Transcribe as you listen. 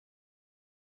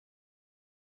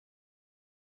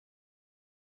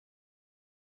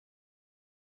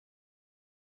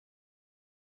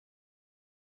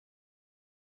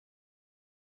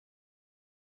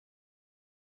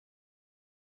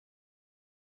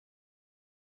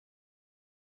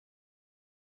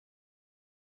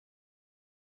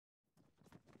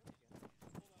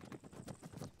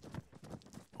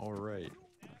All right.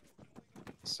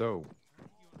 So,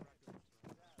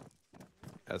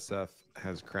 SF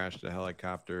has crashed a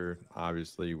helicopter.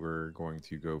 Obviously, we're going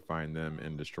to go find them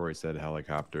and destroy said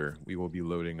helicopter. We will be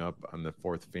loading up on the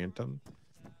 4th Phantom,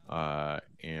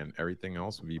 and everything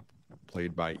else will be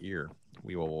played by ear.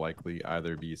 We will likely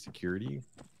either be security,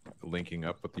 linking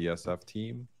up with the SF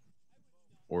team,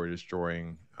 or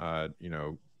destroying,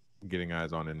 getting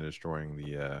eyes on and destroying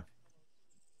the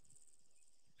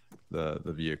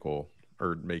vehicle,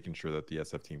 or making sure that the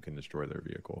SF team can destroy their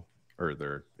vehicle or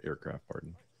their aircraft.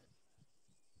 Pardon.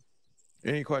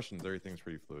 Any questions? Everything's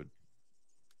pretty fluid.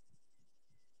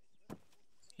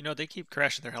 You know, they keep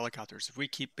crashing their helicopters. If we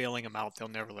keep bailing them out, they'll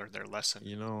never learn their lesson.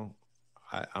 You know,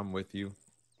 I'm with you,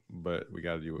 but we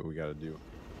got to do what we got to do.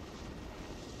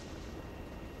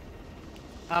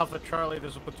 Alpha Charlie,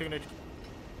 there's a platoon.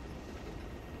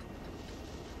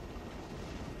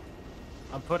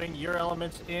 I'm putting your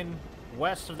elements in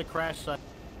west of the crash site.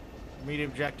 Immediate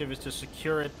objective is to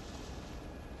secure it.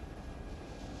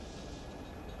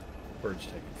 Bird's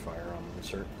taking fire on the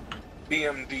insert.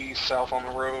 BMD south on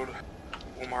the road.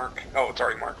 We'll mark. Oh, it's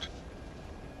already marked.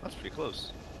 That's pretty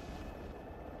close.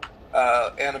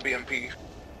 And a BMP.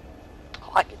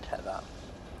 Oh, I could head up.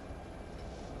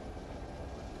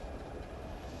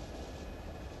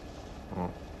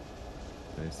 Oh,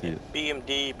 I see it.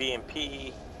 BMD,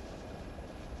 BMP.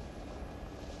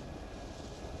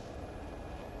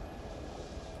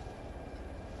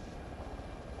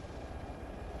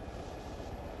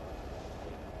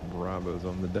 Bravo's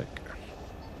on the deck.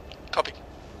 Copy.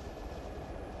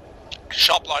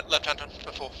 Sharp light, left hand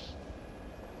before.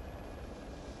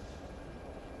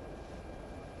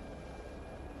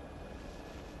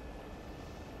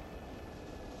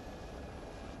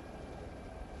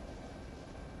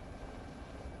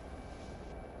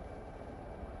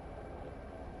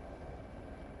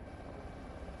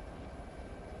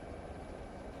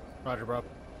 Roger, bro.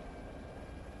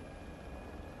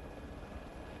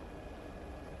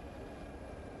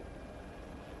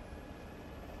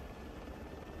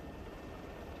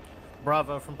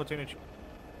 Bravo from platoon.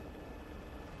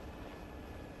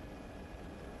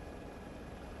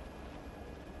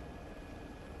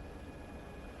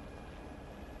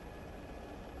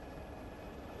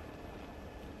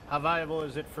 How valuable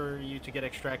is it for you to get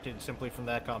extracted simply from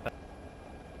that compound?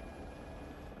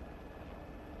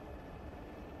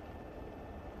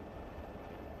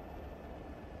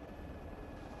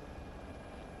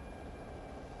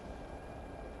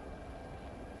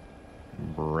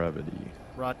 Brevity.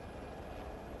 Rod.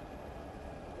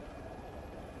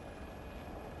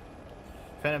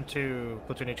 Phantom 2,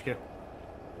 platoon HQ.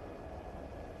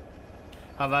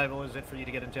 How valuable is it for you to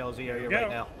get into LZ area right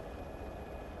now?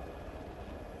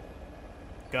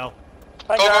 Go.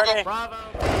 Hi, Gardy. Bravo!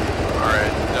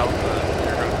 Alright, Delta,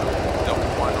 you're going to Delta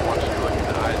 1, I want you to look at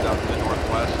the eyes out to the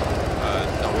northwest.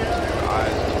 Delta 2,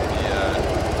 eyes to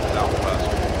the southwest.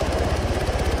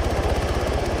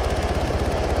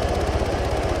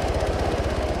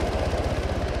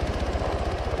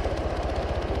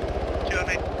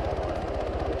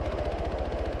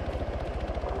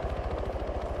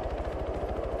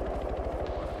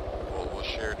 We'll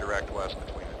share direct west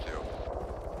between the two.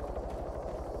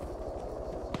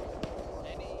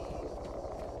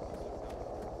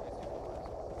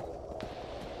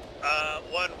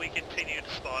 One, we continue to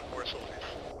spawn more soldiers.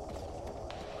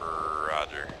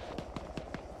 Roger.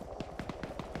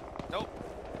 Nope.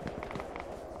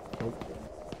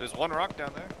 There's one rock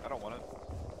down there. I don't want it.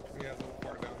 Yeah, a little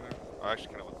far down there. I actually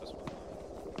kind of want this one.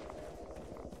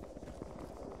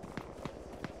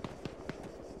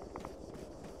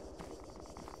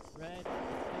 Red,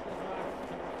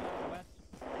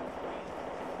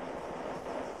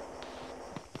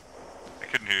 I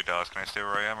couldn't hear you, Dallas. Can I stay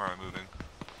where I am, or am I moving?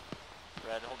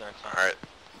 Red, hold on. Alright,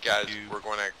 guys, we're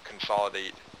going to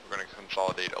consolidate. We're going to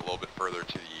consolidate a little bit further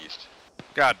to the east.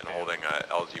 God And damn. holding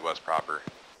LZ West proper.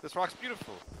 This rock's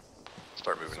beautiful.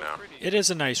 Start moving now. Pretty. It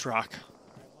is a nice rock.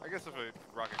 I guess if a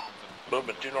rocket comes in.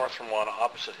 Movement due north from 1,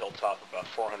 opposite hilltop, about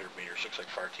 400 meters. Looks like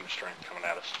fire team strength coming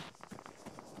at us.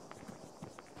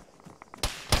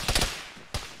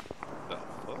 The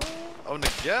fuck? Oh,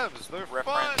 Negevs, they're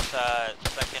fun! Reference,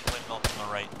 second windmill from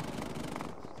the right.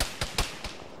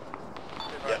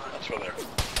 Yeah, that's where they're.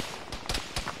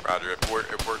 Roger, if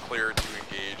we're clear to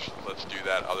engage, let's do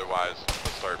that. Otherwise,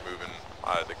 let's start moving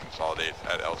to consolidate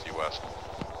at LZ West.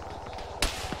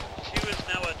 2 is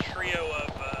now a trio of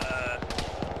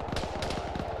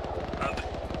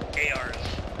ARs.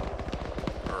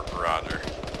 Roger.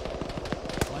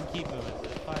 One, keep moving. The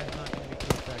fire's not going to be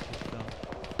too effective, still.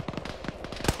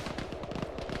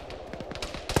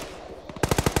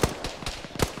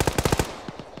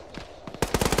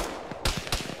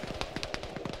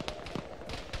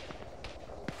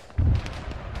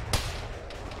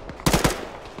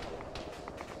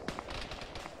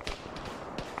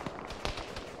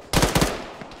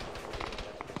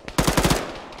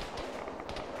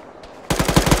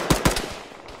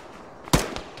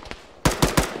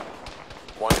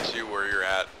 1-2, where you're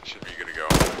at should be good to go.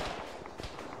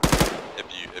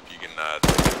 If you can get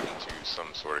into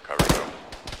some sort of cover though.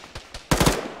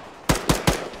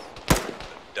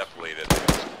 Definitely at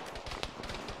least.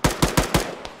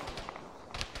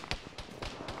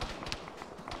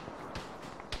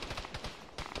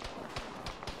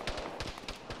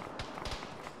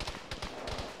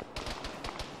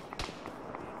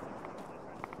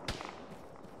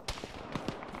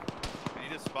 I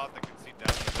need a spot that can see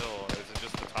down the hill. Is it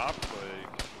just the top? Like...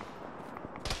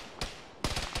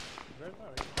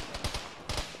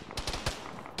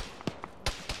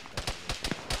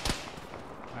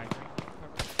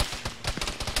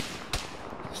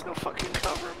 There's no fucking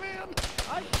cover, man.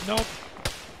 Nope.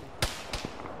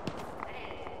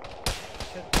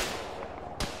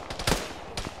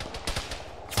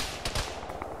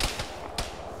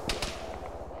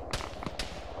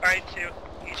 Alright, 2.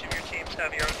 Each of your teams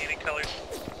have your own unique colors.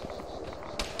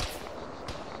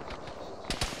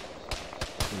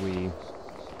 We.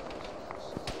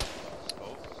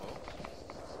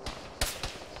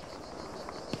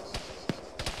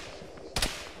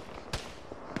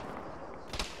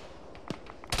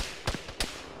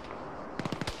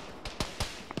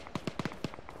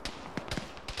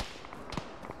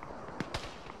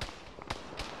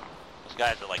 Those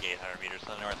guys are like 800 meters to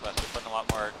the northwest. They're putting a lot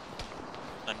more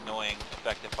annoying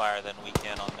effective fire than we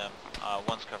can on them.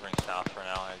 One's covering south for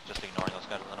now. I'm just ignoring those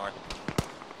guys in the north.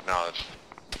 No, it's...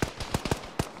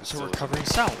 So we're covering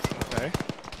south. Okay.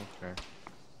 Okay.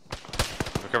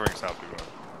 We're covering south, we are.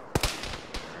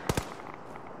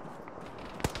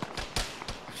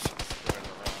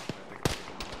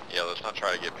 Yeah, let's not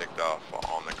try to get picked off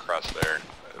on the crest there.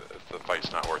 If the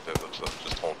fight's not worth it, let's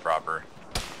just hold proper.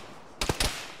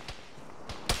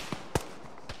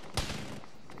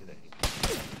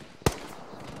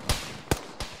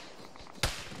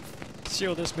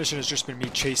 Seal, this mission has just been me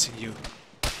chasing you.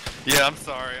 Yeah, I'm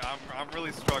sorry. I'm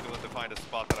really struggling to find a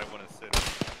spot that I want to sit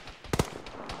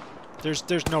in.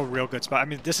 There's no real good spot. I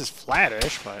mean, this is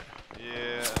flattish, but...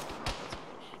 Yeah.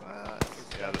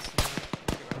 Yeah, this...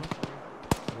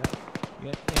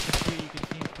 You can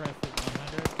see press at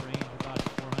 100, range about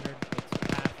 400. It's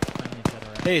half friendlies that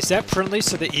are Hey, is that friendlies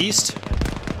to the east?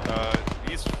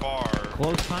 East far.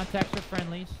 Close contacts are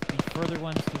friendlies. The further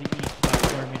ones to the east, about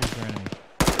 400 meters are enemy.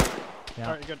 Yeah.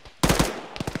 Alright, good.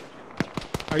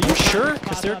 Are you sure?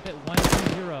 Because they're up at 120.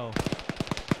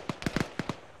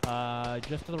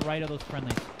 Just to the right of those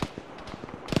friendlies.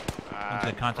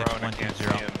 The contact 120.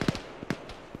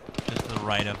 Just to the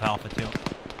right of Alpha 2.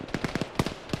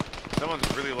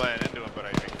 Someone's really letting into him, but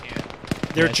I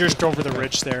can't. They're just over the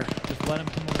ridge there. Just let him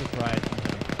come over the rise.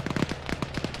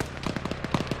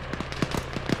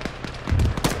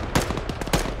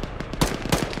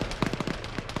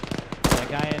 That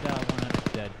guy at 100 is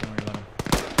dead. Don't worry about him.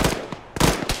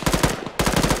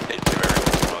 Hey, Tim,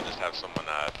 I'll just have someone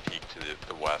peek to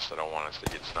the west. I don't want us to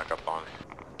get snuck up on.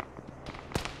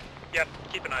 Yep,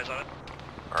 keep an eyes on it.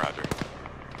 Roger.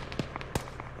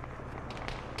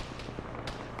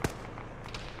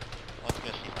 One's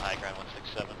gonna see the high ground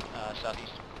 167,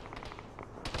 southeast.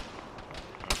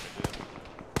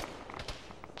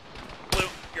 Blue,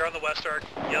 you're on the west arc.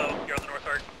 Yellow, you're on the north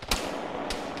arc.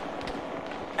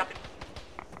 Copy.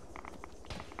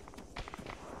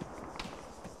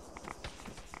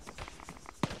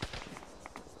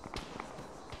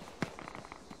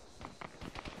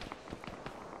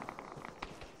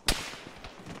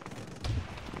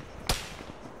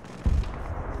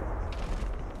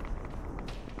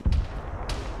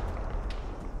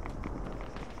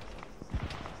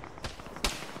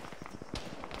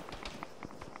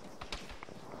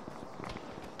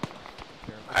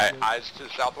 Eyes to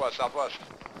southwest.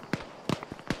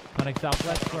 Connect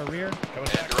southwest to our rear.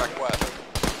 And direct west.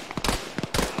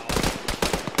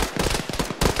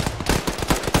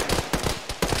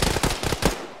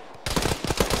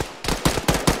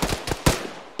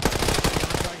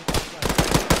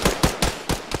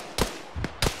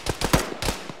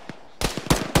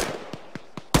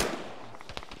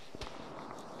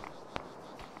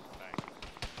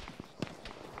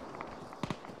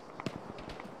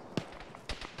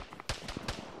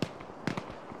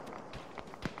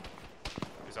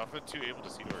 Is Alpha 2 able to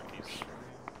see to our east?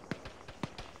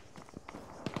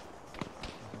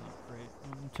 Great.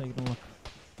 I'm taking a look.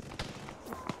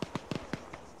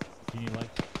 Do you need legs?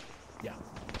 Yeah.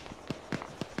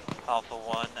 Alpha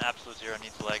 1, absolute 0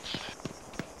 needs legs.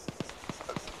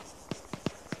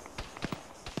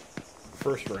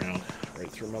 First round, right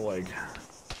through my leg.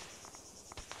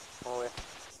 Oh, yeah.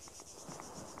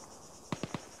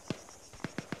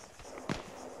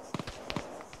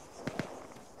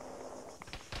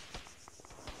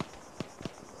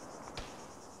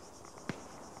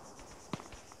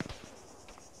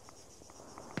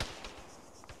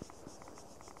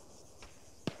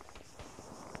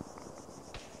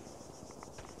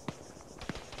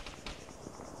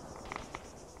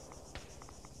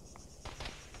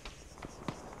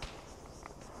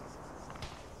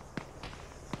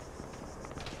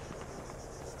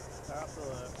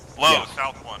 Low, Yeah.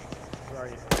 south one. Where are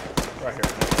you? Right here.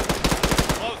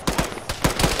 Close.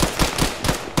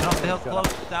 Top of the hill, close,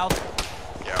 south.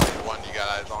 Yeah, one you got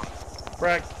eyes on.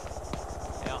 Frag.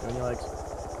 Yeah. On your legs.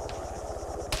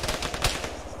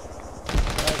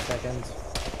 5 seconds.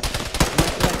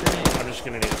 I'm just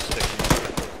gonna need a stick.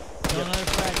 Kill another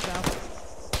frag south.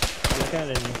 Look at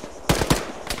it.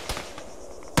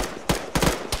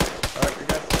 Alright, you're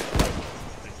good.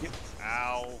 Thank you.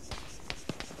 Ow.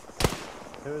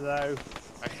 Who though?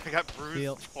 I got bruised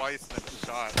Deal. twice and then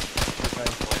shot. Okay.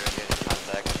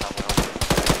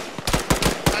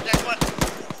 Contact what?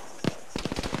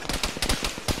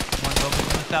 One focus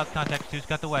on the south, contact 2's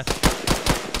got the west.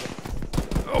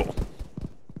 Oh.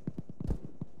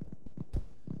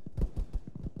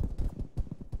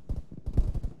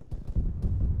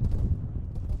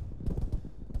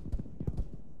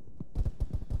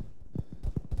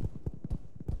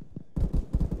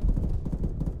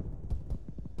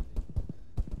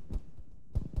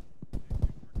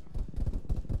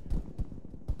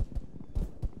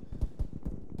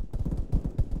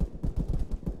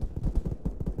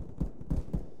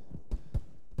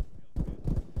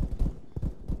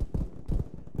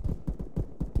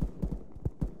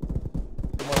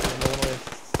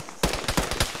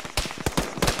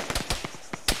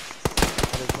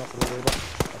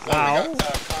 Wow. We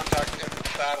got contact in the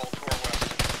saddle to our west.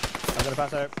 I'm gonna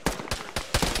pass out.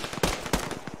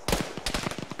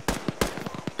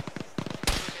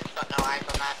 No eyes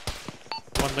on that.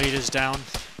 One lead is down.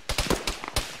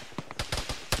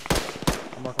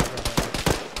 I'm working on it.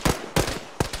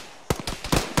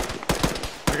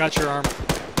 I got your arm.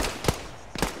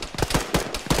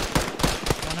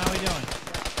 Well, how we doing?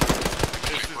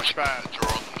 This is bad. On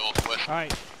the northwest.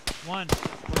 Alright, one.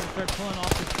 We're gonna start pulling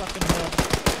off this fucking hill.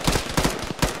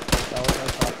 That was our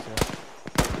top two.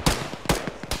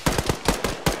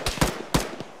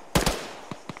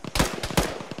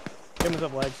 Give us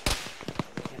up legs.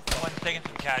 One's taking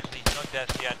some casualties, no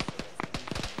deaths yet.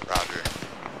 Roger.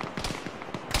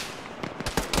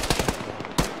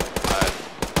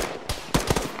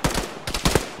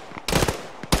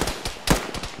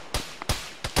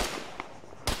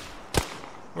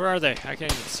 Where are they? I can't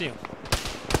even see them.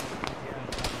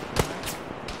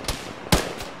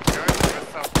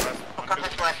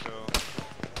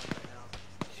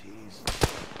 Jeez.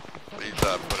 Please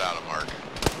put out a mark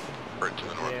for it to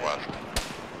the northwest.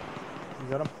 You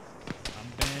got him? I'm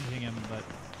bandaging him, but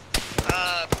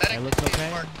Medic it looks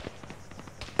okay.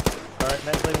 Alright,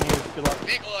 medic's leaving you. Good luck.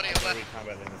 Vehicle audio Really left.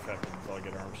 combat ineffective until I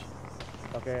get arms.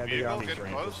 Okay, I do Vehicle your getting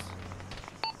ranges. close.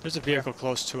 There's a vehicle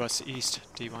close to us east,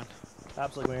 D1.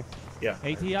 Absolutely. Yeah.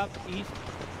 AT up, east.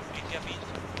 ATF east.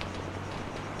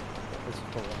 This is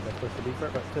cool. I'm supposed to be for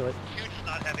it, but too late. You does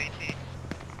not have AT.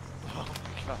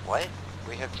 What?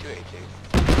 We have 2 AT.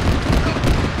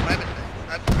 My mistake.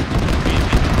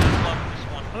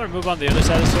 I'm gonna move on the other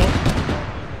side of the hill.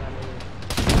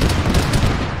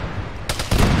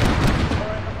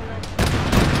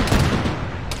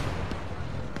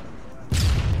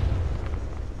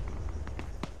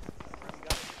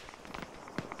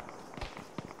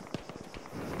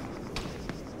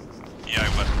 Yeah, I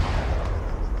west.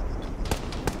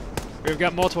 We've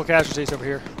got multiple casualties over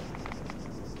here.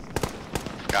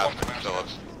 Got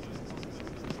Phillips.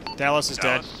 Dallas is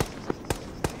dead.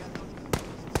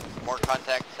 More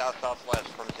contact south-southwest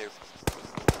from 2.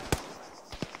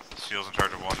 Seal's in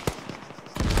charge of 1.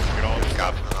 Get all these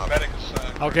cops up. Medic is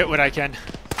I'll get what I can.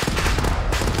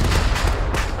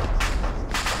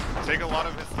 Take a lot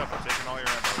of his stuff. I'm taking all your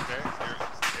ammo, okay?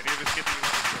 Any of his kit that you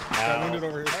want to do. Ow. wounded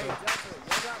over here.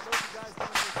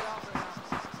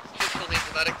 Shoot still needs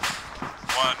a medic.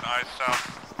 1, eyes south.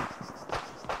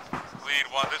 Lead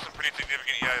 1, there's some pretty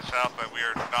significant EI south, but we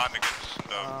are not in a good position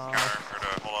to counter or to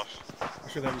hold off. I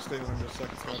should have you stay with him just a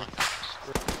second, Scotty.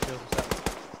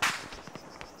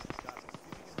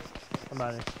 I'm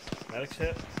out of here. Medic's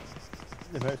hit.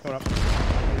 The medic's coming up.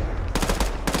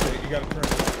 Okay, you gotta turn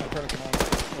to come on.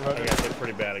 I got hit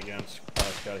pretty bad again,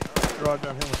 Scotty. Roger,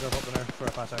 I'm hitting myself up in there before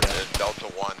I pass out. Delta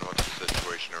 1, what's the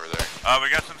situation over there? We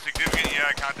got some significant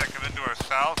EI contact coming into our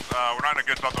south. We're not in a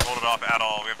good spot to hold it off at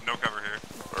all. We have no cover here.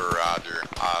 Roger.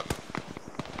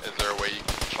 Is there a way you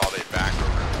can consolidate back over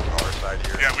to our side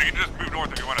here? Yeah, we can just move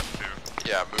north if you want us to.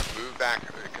 Yeah, move back,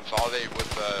 consolidate with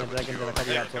Seconds, you then I over cover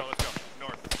you there. out. Let's go.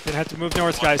 North. Gonna have to move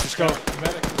north, guys. Let's go.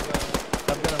 Medic is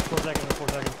I'm gonna 4 seconds, 4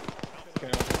 seconds.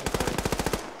 okay.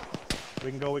 We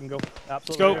can go,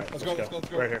 Absolutely. go. Right Let's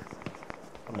go. Right here.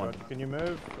 Come here. on. Can you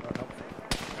move?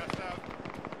 Chest out.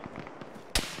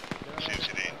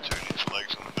 CCD, 2 needs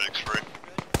legs on the big spray.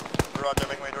 Roger,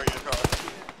 make my way to your car.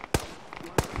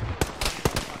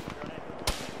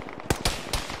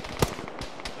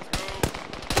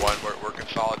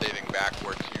 loading back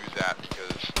where two's at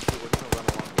because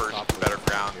first is better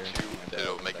ground, two,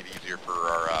 it'll make it easier for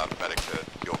our medic to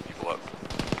heal people up.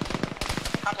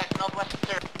 Contact northwest,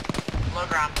 sir. Low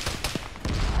ground.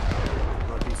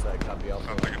 Northeast side, copy Alpha.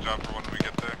 Sounds like a job for when we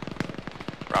get there.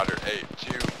 Roger. Hey,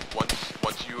 two,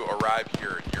 once you arrive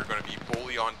here, you're going to be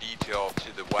fully on detail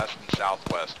to the west and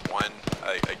southwest. One,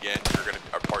 again, you're going to,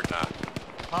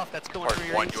 That's going part through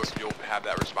your one, east. you'll have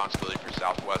that responsibility for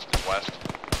southwest and west.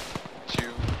 Two,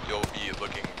 you'll be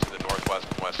looking to the northwest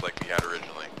and west like we had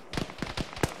originally.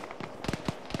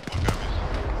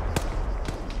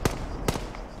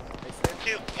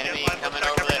 Two. Enemy coming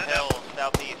over the hill,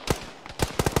 southeast.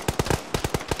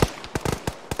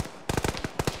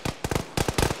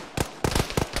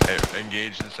 Hey,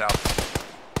 engage in south.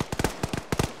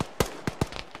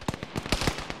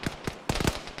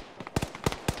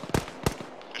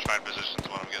 Just find positions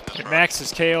when I'm getting this right. Max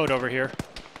is KO'd over here.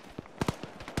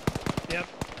 Yep.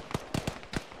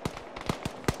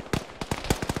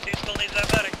 Two still needs that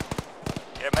medic.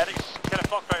 Yeah, medic's kind of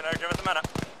fucked right now. Give us a minute.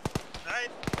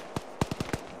 Alright.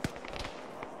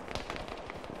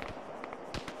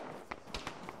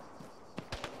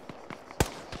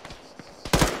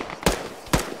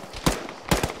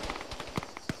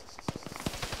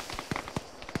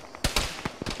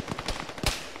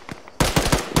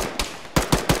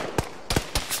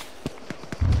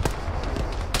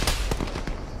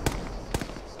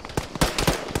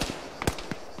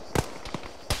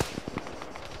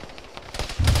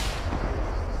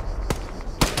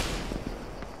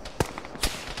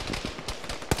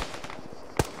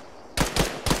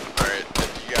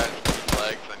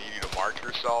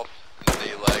 yourself and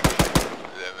stay legs,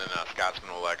 and then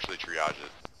Scotsman will actually triage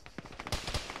it.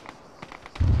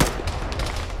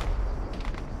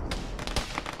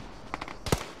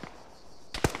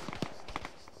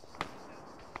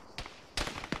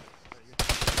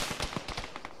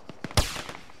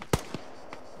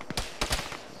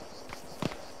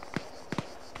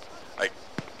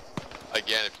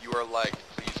 Again, if you are legged,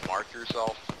 please mark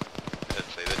yourself and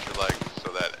say that you're legged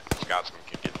so that Scotsman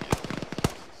can get you.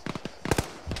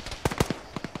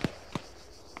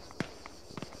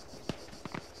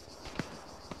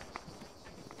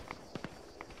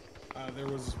 There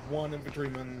was one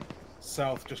infantryman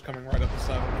south just coming right up the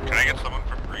side of the road. Can I get someone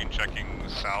from green checking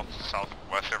south,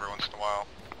 southwest every once in a while?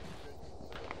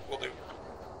 Will do.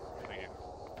 Thank you.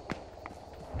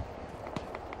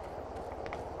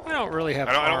 I don't really have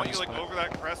I don't arms, want you like but... over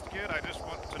that crest, kid. I just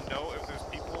want to know if there's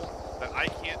people that I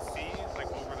can't see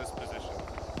like over this position.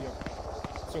 Yep.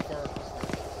 So far.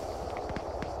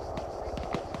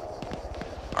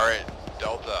 All right,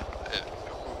 Delta.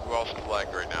 Who else is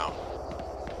lagged right now?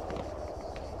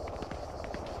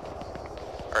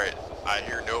 All right, I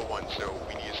hear no one, so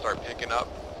we need to start picking up,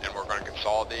 and we're going to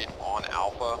consolidate on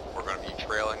Alpha. We're going to be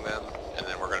trailing them, and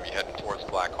then we're going to be heading towards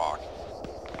Black Hawk.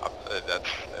 That's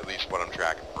at least what I'm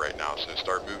tracking for right now. So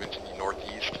start moving to the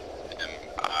northeast,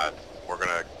 and we're going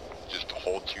to just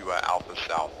hold to Alpha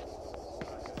south.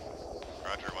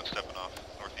 Roger, one stepping off.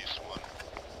 Northeast one.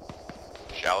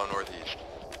 Shallow northeast.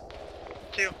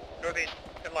 2, northeast,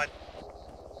 in line.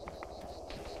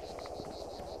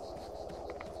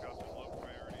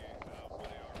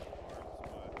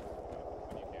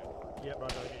 Yep,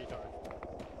 Roger, I'll get you charged.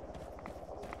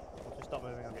 Just stop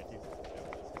moving, I'll get you.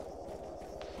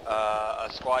 A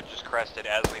squad just crested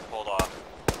as we pulled off.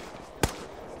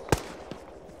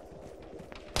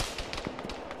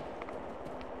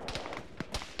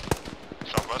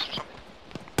 Southwest or something?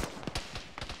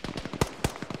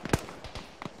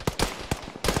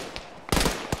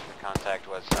 The contact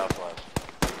was southwest.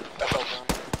 That's all done.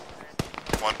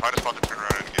 One, find a spot to turn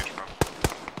around and engage from.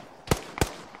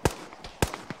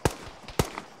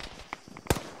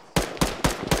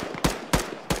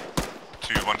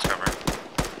 Two, one's covering.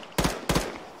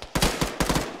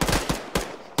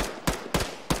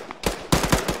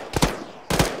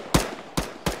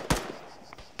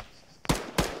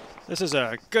 This is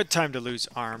a good time to lose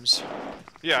arms.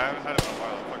 Yeah, I haven't had it in a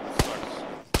while. It fucking sucks.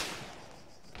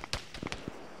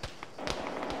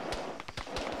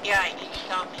 Yeah, east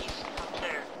southeast, come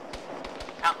clear.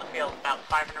 Out in the field, about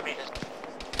 500 meters.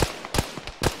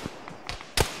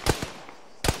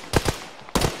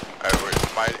 Alright, we're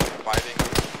fighting.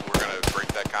 We're going to break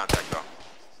that contact though.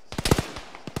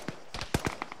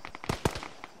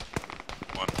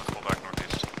 One, let's pull back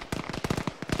northeast.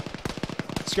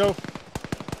 Let's go.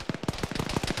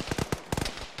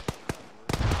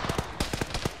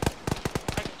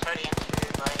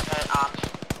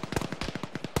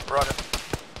 Roger.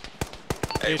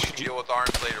 Hey, we can deal with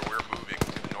arms later. We're moving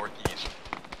to the northeast.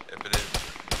 If it is.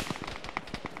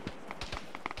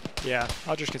 Yeah,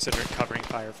 I'll just consider it covering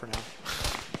fire for now.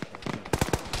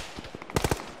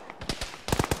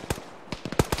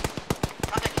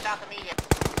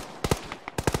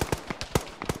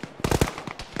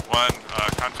 One,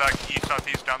 contact east,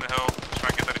 southeast, down the hill. Just try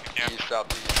and get that if you can. East,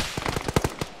 southeast.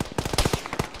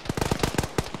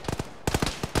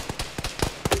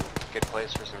 Good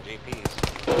place for some GPs.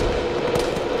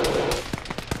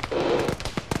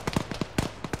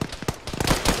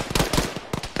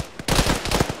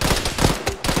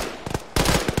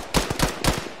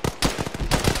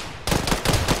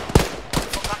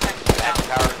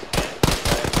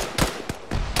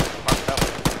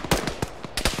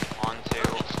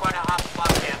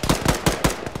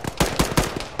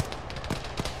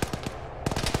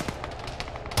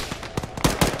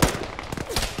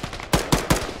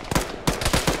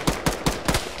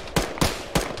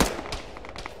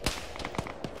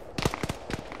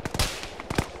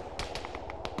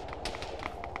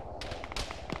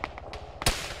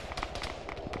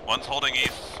 One's holding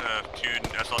east, two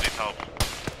SLD's help.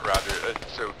 Roger.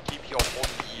 So keep heel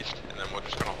holding east, and then we're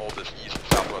just going to hold this east and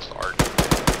southwest arc.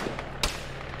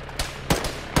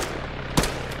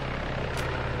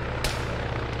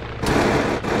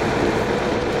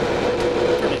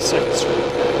 30 seconds.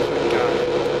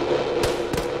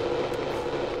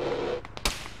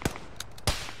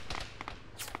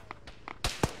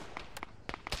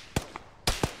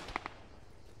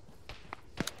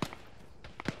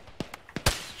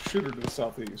 Shooter to the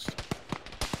southeast.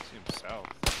 Seems south.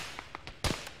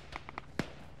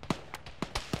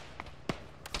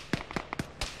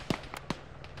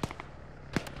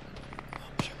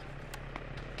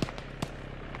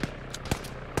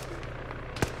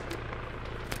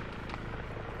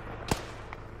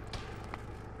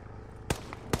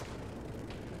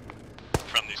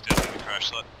 Friendly's dead in the crash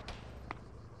slot.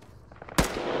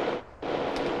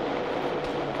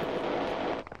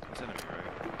 It's enemy,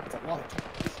 right? That's a lot of times.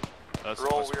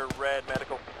 Roll, we are red,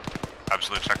 medical.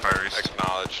 Absolute check fire east.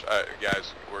 Acknowledge.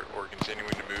 Guys, we're continuing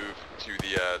to move to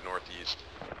the northeast.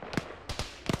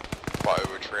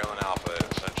 We're trailing Alpha,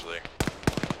 essentially.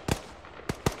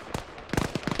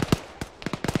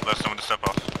 Let someone to step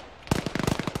off.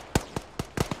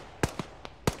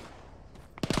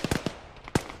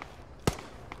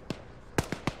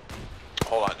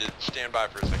 Hold on, stand by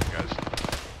for a second, guys.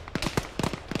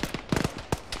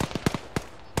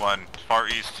 One, far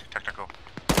east, technical.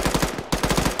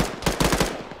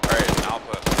 Alright,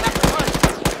 Alpha.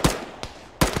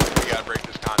 We gotta break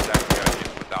this contact. We gotta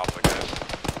get with Alpha, guys.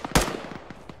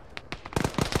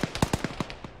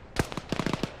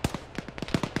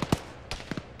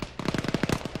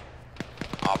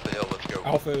 Off the hill, let's go.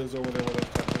 Alpha is over there with those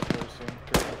technicals, so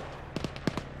careful.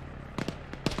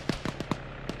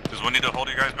 Does one need to hold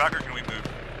you guys back, or can we move?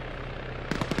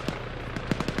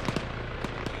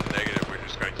 Negative, we're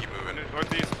just gonna keep moving.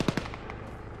 Northeast.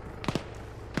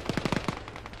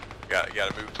 You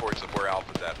gotta move towards where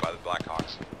Alpha's at by the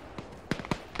Blackhawks.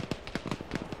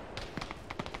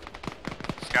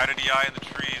 Scouted EI in the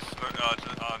trees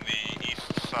on the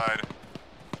east side.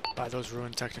 By those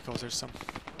ruined technicals, there's some.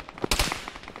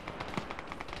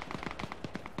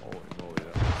 Holy moly,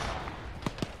 that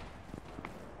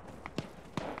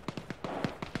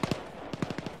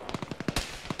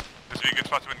This would be a good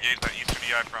spot to engage that eastern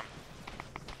EI from.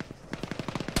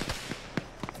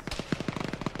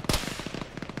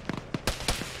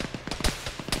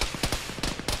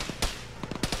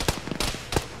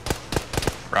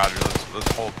 Roger,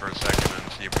 let's hold for a second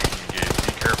and see if we can engage.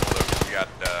 Be careful though, because we got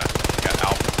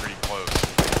Alpha pretty close.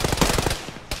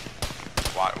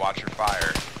 Watch your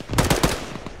fire.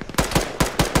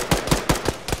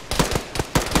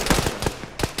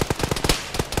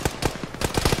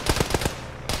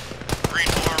 Green,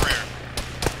 full or rear?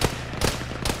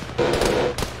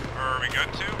 Are we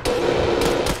good too?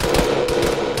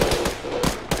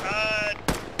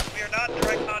 We are not in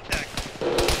direct contact.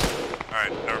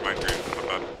 Alright, never mind, green. What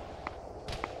about?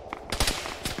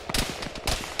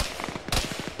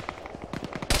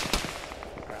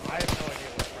 I have no idea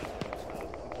what friendly is.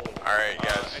 Alright,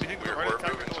 guys, anything to the we're right of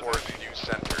moving technical towards is the new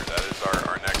center. That is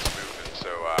our next movement, so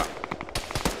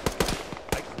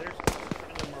There's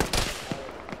friendly markers all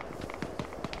over.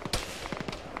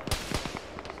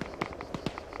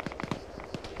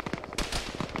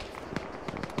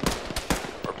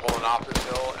 we're pulling off this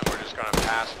hill and we're just gonna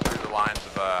pass through the lines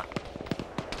of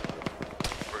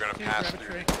we're gonna pass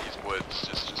through these woods.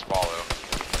 Just follow.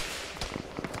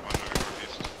 One moving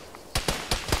northeast.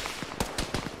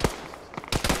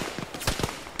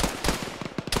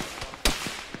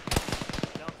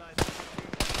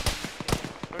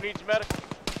 Who needs medical?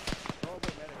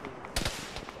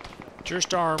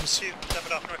 Just arms. 2,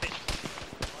 7 off northeast.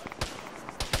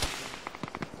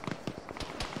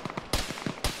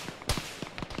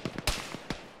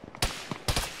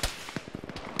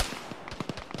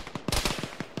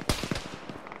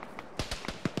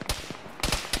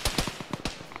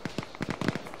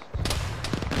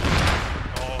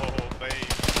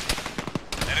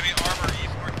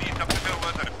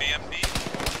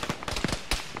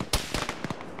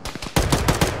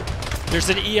 There's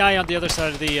an EI on the other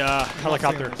side of the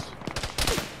helicopter.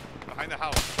 Behind the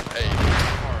house. Hey.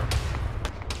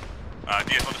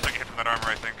 DS, I'll just take a hit from that armor,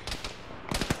 I think.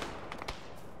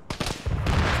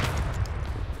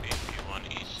 81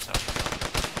 east, south.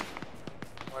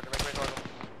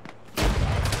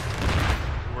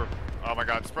 Oh my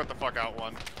god, spread the fuck out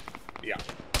one. Yeah.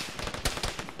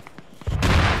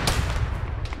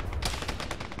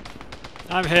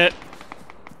 I'm hit.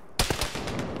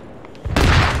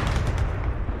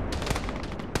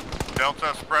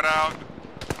 Delta, spread out.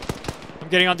 I'm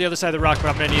getting on the other side of the rock, but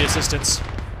I'm gonna need assistance.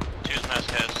 2's mess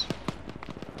heads.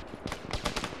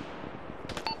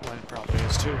 One probably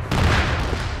is too.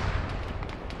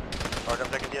 Alright,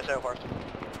 I'm taking DSO first.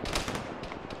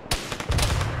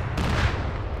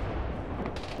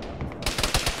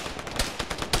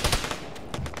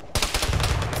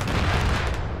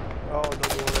 Oh, don't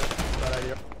do it. Bad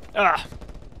idea. Ah!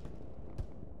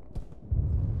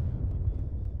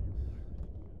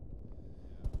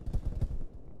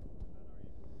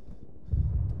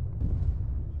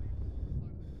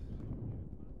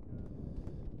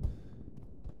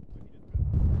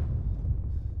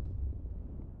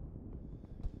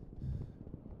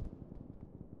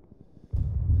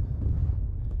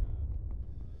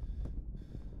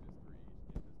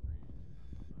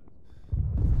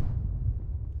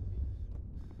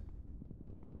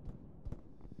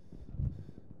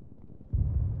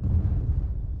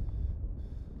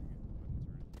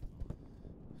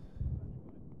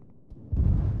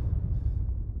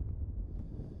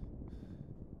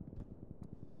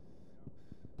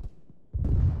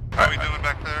 How are we doing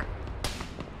back there?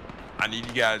 I need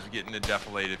you guys to get into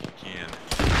defilate if you can.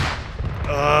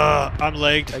 I'm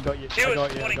legged. I got you. 2 I is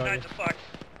got you. 29 to fuck.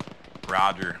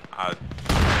 Roger.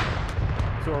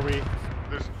 So are we.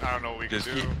 I don't know what we can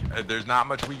do. There's not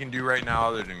much we can do right now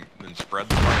other than spread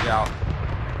the fuck out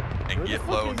and get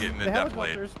low and get into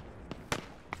defilate.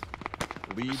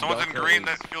 If someone's in green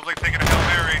that feels like taking a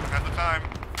Hail Mary at the time.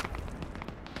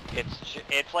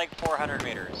 It's like 400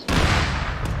 meters.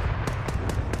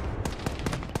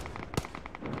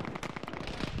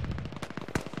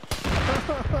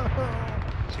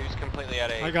 Two's completely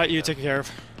out of. I got you taken care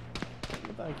of.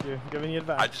 Thank you. Giving you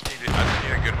advice. I just need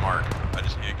a good mark. I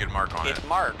just need a good mark on it. It's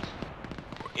marked.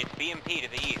 It's BMP to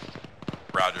the east.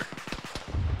 Roger.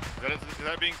 Is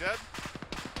that being dead?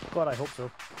 God, I hope so.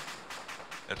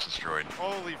 It's destroyed.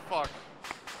 Holy fuck.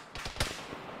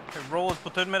 Okay, roll his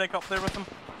platoon medic up there with him.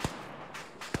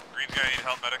 Green's gonna need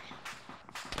help, medic.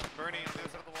 Bernie on the other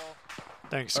side of the wall.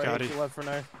 Thanks, Alright, Scotty. you left for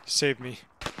now. You saved me.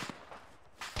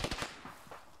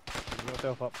 Get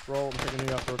yourself up. Roll and take a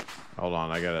new off-road. Hold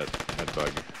on, I got a head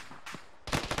bug.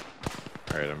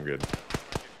 Alright, I'm good.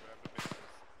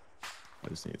 I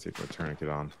just need to take my tourniquet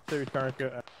on. There's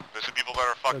some people that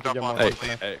are fucked up on Hey, the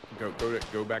lead. hey,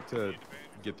 go back to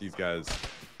get these guys.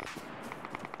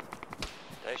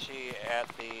 Daishi at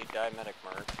the diabetic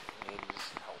mark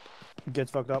needs help.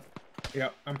 Gets fucked up. Yeah,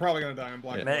 I'm probably gonna die. I'm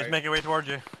black and It's white. making your way towards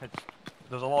you.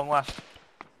 There's a long last.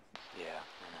 Yeah, I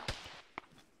know.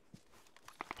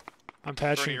 I'm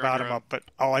patching you're bottom on your up, but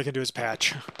all I can do is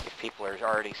patch. If people are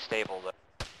already stable, though.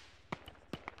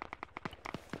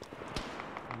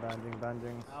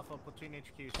 Banding. Alpha platoon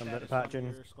HQ. I'm bit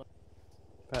patching.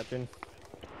 Patching.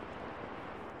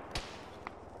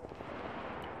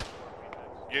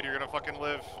 Yeah, you're gonna fucking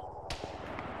live.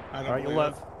 Alright, you'll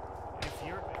live. If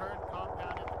your current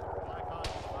compound at Black Hawk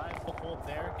is live, we'll hold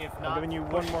there. If not, I'm giving you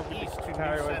one more east to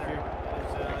carry New with Center. you.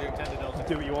 That is intended elsewhere.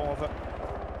 Do what you want with it.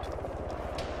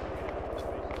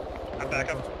 I'm back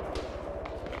up.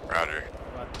 Roger.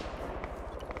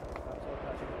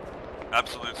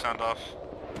 Absolute sound off.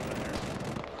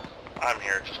 I'm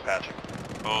here, just patching.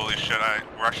 Holy shit,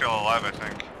 we're actually all alive, I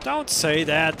think. Don't say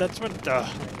that. That's what.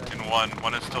 In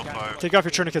one is still 5. Take off your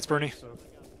tourniquets, Bernie.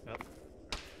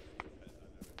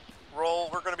 Roll,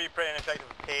 we're going to be pretty ineffective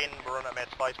with pain. We're running at med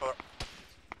spice for it.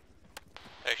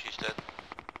 Hey, she's dead.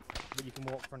 But you can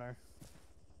walk for now.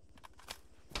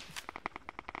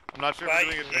 I'm not sure if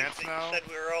we're doing advance now. Said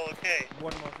we were all okay.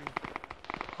 One more thing.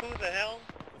 Who the hell?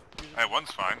 Hey,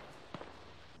 one's fine.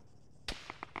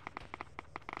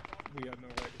 We had no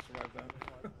right to survive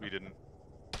that. We didn't.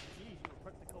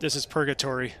 This is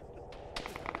purgatory.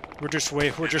 We're just in.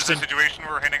 Is this a situation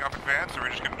where we're handing off advance, or we're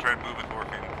just gonna try to move with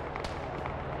morphine?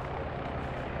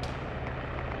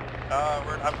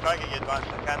 I'm trying to get advance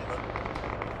I can, but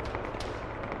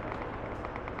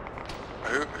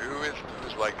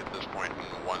who's legged at this point in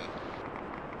the one?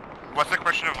 What's the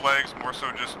question of legs? More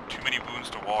so just too many wounds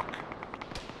to walk.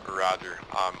 Roger.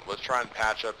 Let's try and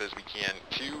patch up as we can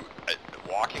to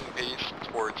walking pace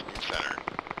towards New Center.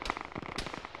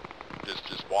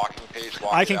 Just walking pace.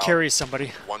 Walk I can carry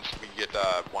somebody. Once we get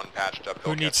one patched up.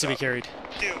 Who needs to be carried?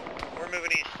 2. We're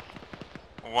moving east.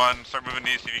 1. Start moving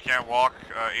east. If you can't walk,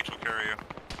 H will carry you.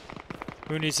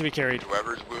 Who needs to be carried?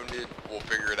 Whoever's wounded, we'll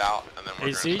figure it out, and then we're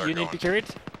AC, gonna start you need going to be carried?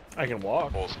 I can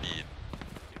walk. full speed.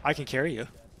 I can carry you.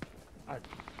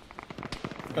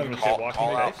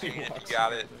 Call out if you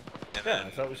got it, and Yeah, I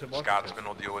then thought we said walking Scotsman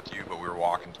will deal with you, but we were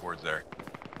walking towards there.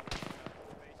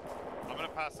 I'm gonna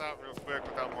pass out real quick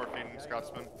without morphine,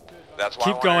 Scotsman. That's why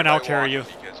Keep going, I'll carry you.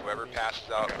 Because whoever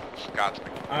passes out, Scotsman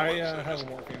can I do it, so have just a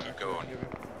morphine. keep going.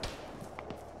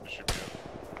 This should be it.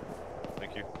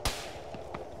 Thank you.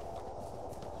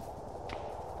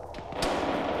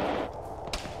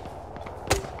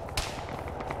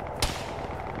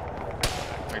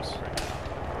 Thanks.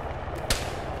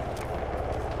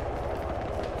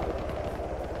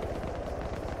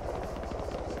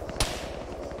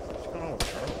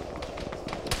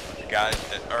 Guys,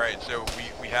 alright, so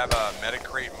we have a medic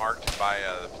crate marked by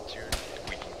the platoon. If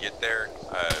we can get there,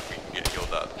 we can get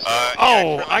healed up. So,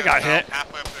 Oh, I got hit.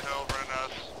 Halfway up the hill, running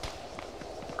us.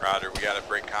 Roger, we gotta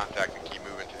break contact and keep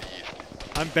moving to the east.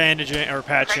 I'm bandaging or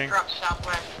patching. drop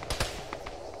southwest.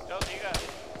 Josie, you got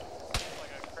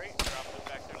like a crate dropping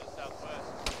back there to the southwest.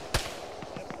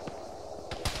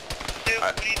 2.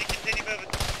 We need to continue moving.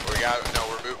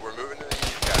 We're moving to the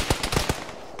east, guys.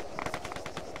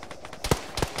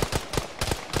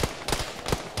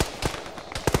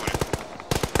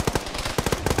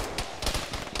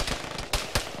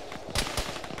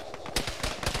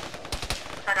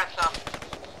 I got some.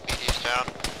 East town.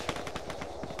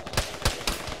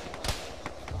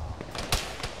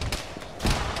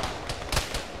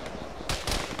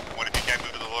 What if you can't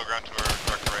move to the low ground to our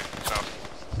direct right, south?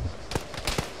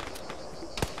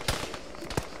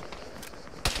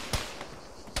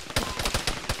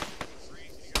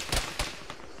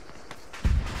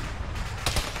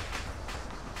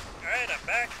 Alright, I'm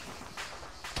back.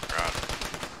 Roger.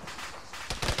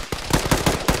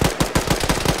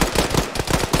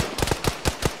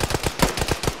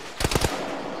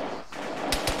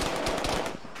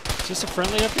 Is this a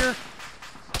friendly up here?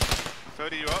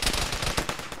 Cody, you up?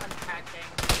 I'm patching.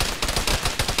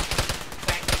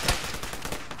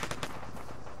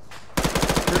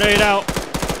 Grenade out.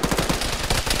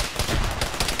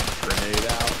 grenade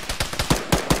out.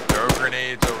 Throw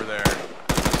grenades over there.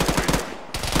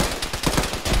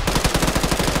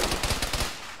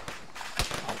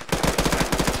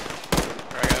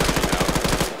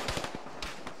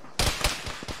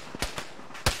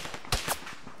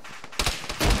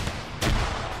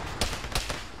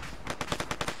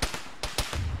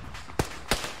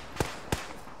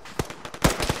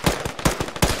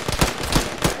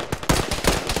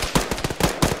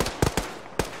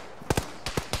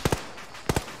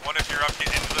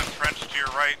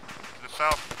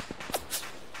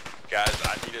 Guys,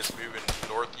 I need us moving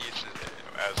northeast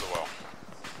as well.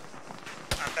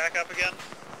 I'm back up again.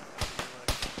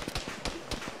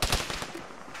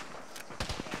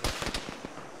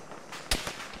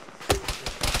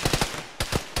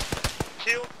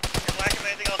 Two, in lack of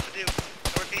anything else to do,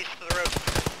 northeast to the road.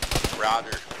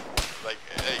 Roger. Like,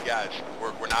 hey guys,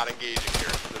 we're not engaging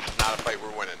here. This is not a fight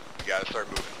we're winning. We gotta start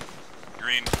moving.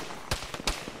 Green.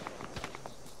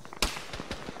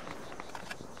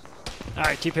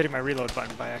 Alright, keep hitting my reload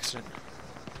button by accident.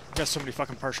 I've got so many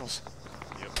fucking partials.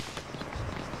 Yep.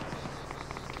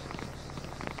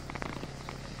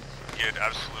 Good,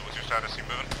 absolute. What's your status? You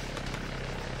moving?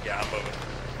 Yeah, I'm moving.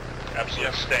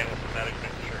 Absolute staying with the medic,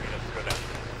 making sure he doesn't go down.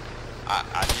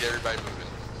 I need everybody moving.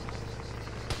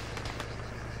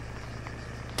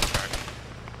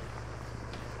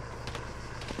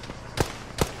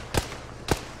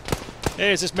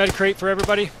 Hey, is this med crate for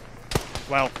everybody?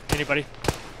 Well, anybody?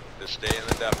 Just stay in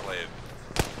the death wave.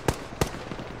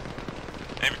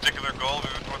 Any particular goal?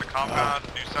 Moving toward the compound,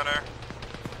 new center?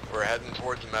 We're heading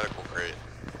towards the medical crate.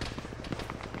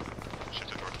 Shift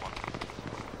to north one.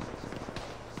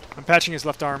 I'm patching his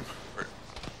left arm.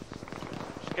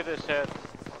 Just get his head.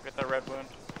 I'll get that red wound.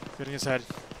 Getting his head.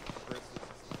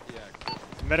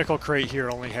 The medical crate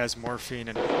here only has morphine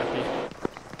and epi.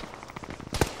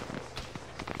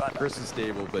 Chris is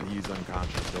stable, but he's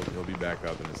unconscious. He'll be back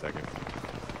up in a second.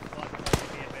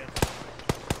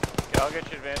 I'll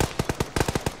get you advanced.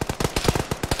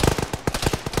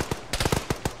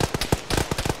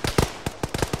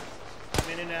 I'm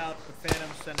in and out. The Phantom,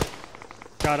 send it.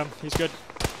 Got him. He's good.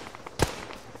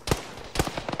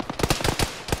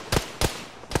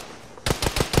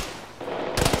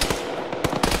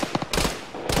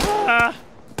 Ah!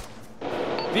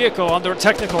 Vehicle on the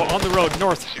technical on the road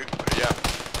north. Shoot. Yeah.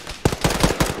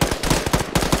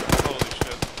 Holy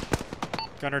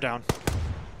shit. Gunner down.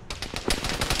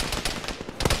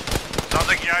 Sounds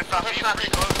like yeah, I saw he's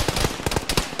pretty close.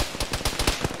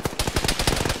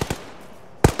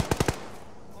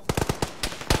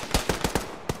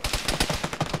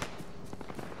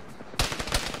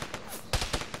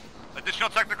 Additional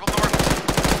technical north.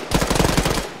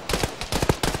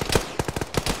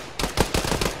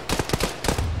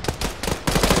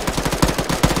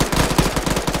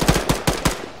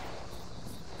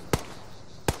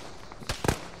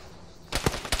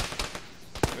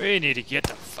 We need to get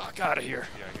the fuck out of here.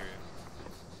 Yeah, I hear you.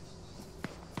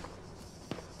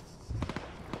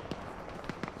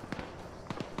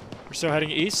 We're still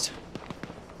heading east.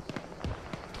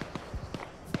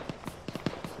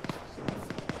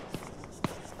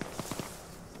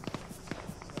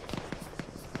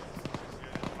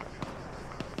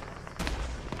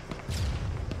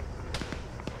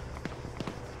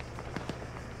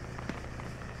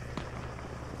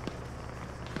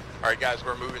 Alright guys,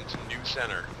 we're moving to New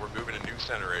Center. We're moving to New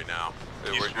Center right now.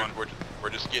 We're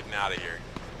just getting out of here.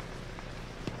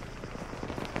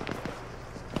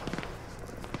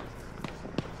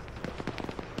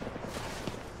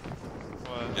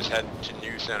 What? Just head to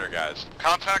New Center, guys.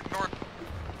 Contact north.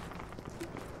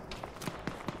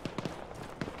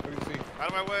 What do you see? Out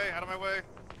of my way, out of my way.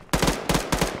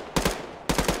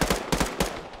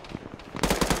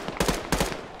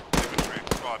 Infantry,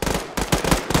 squad.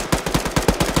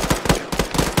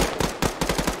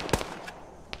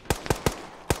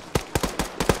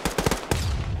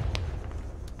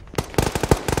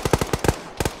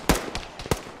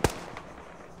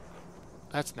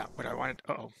 That's not what I wanted.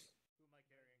 Uh-oh.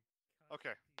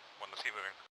 Okay. One, let's keep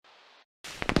moving.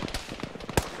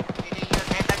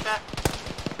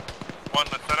 One,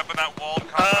 let's set up in that walled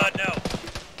compound. No.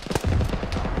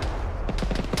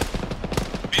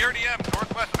 BRDM,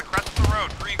 northwest of the crest of the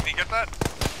road. Green, can you get that?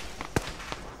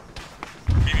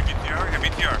 BTR? Yeah,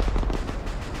 BTR.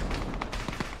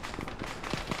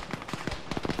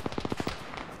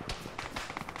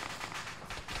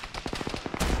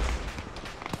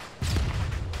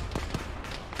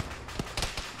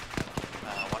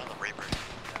 One of the Reapers.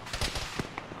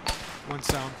 One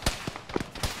sound.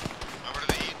 Over to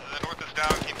the east, the north is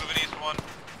down. Keep moving east, one.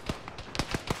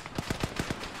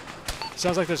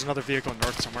 Sounds like there's another vehicle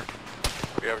north somewhere.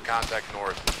 We have a contact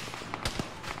north.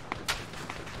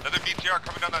 Another BTR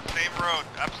coming down that same road.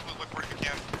 Absolute look where you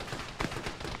can.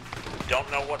 Don't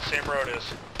know what same road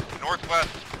is. Northwest,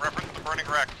 reference the burning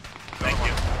wreck. Thank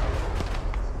you.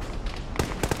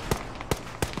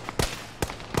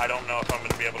 I don't know if I'm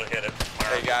going to be able to hit it.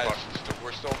 Hey guys,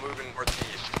 we're still moving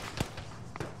northeast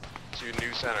to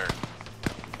New Center.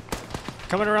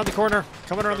 Coming around the corner.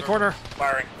 Coming around the corner.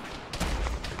 Firing.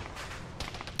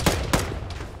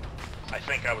 I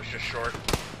think I was just short.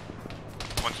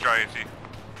 One's dry AC.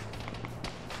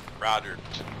 Roger,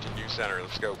 to New Center,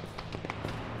 let's go.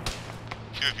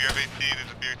 Two, if you have AT,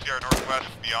 there's a BTR northwest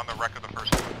beyond the wreck of the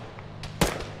first one.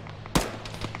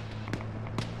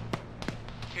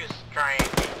 Choose try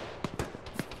AT.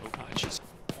 Oh, jeez.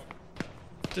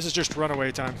 This is just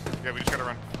runaway time. Yeah, we just gotta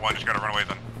run. One, just gotta run away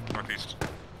then. Northeast.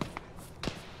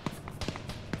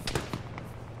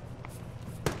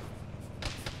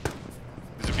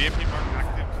 There's a BMP mark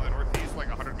active to the northeast, like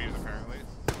 100 meters apparently.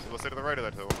 So let's stay to the right of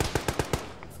that hill.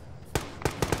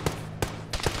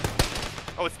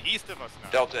 Oh, it's east of us now.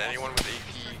 Delta, anyone with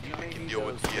AT can deal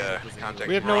with the contact.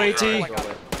 We have no AT. Yeah,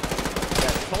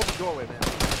 hold the doorway, man.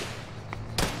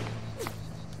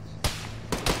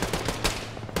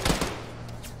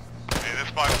 Hey, this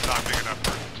spot is not big enough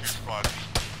for two squads.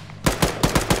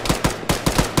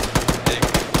 Hey,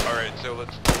 alright, so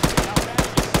let's...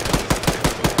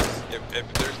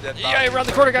 If there's dead EI around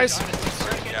the corner, guys.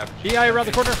 Yeah. EI around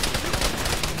the corner.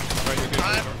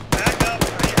 I'm back up.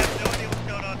 I have no idea what's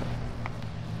going on.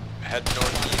 Head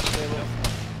northeast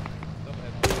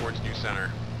towards New Center.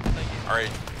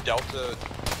 Alright, Delta,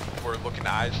 we're looking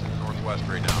eyes to the northwest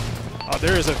right now. Oh,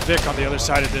 there is a Vic on the other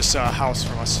side of this house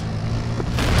from us.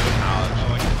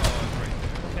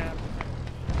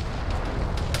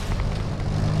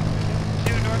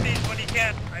 Do northeast when you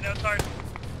can. I know it's hard.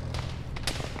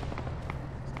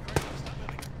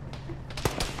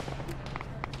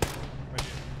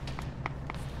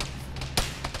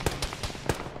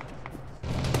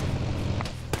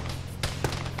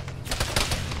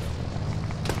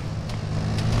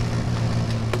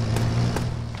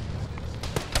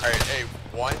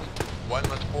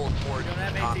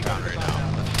 compound right now.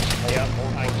 Yep,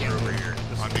 Hold I closer can't over here.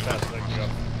 This is the best I can go.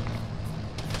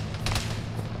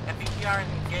 FETR is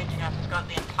engaging us. It's got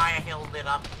the entire hill lit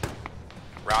up.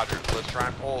 Roger. Let's try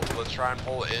and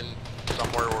pull in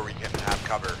somewhere where we can have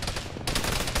cover.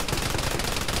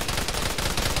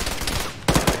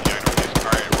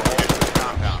 Alright, we're holding the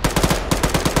compound.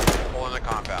 Pull in the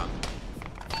compound.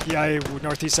 Yeah,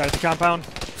 northeast side of the compound.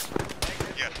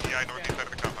 Yes, yeah, northeast side of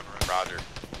the compound, right? Roger.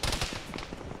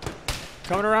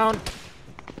 Coming around.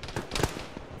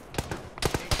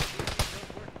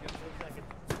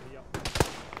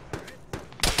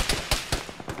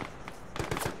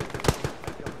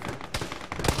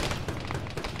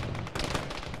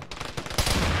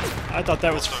 I thought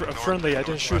that was friendly. I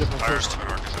didn't shoot him at first.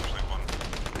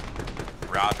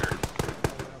 Roger.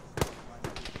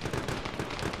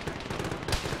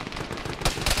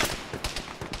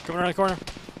 Coming around the corner.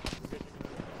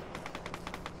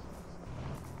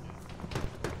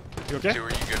 You okay? Stu, are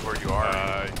you good where you are?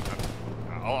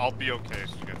 I'll be okay,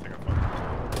 so you gotta take a photo.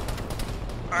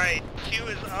 Alright, Q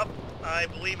is up. I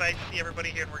believe I see everybody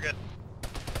here and we're good.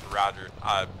 Roger.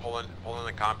 Pull in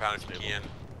the compound if you can.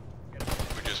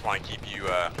 We just want to keep you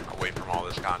away from all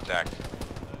this contact.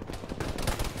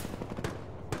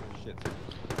 Shit.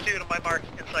 Q to my mark,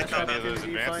 inside compound. Any of those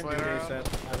advanced laying around?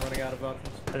 I'm running out of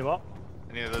options. Hey, what?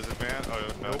 Any of those advanced? Oh,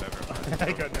 no, Nope. never mind.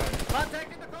 I got none.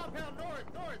 Contact in the compound,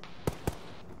 north!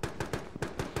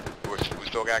 We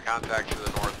still got contact to the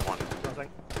north one. Nothing.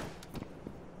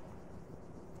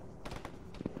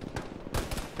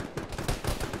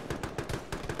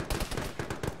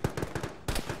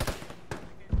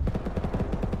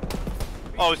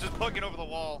 Oh, it's just poking over the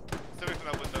wall. Stay away from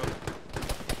that window.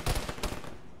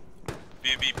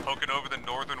 B&B poking over the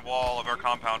northern wall of our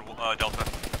compound, Delta.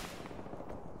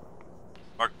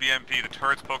 Mark BMP, the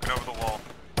turret's poking over the wall.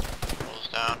 Pulls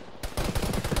down.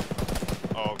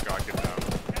 Oh god, get down.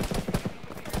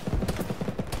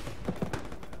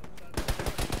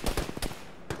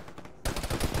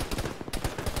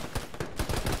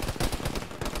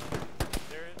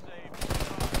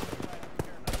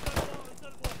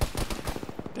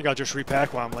 I think I'll just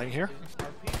repack while I'm laying here.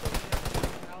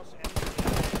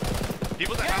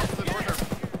 People in the house to the north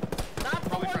are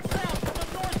probably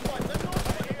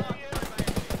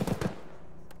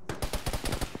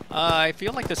I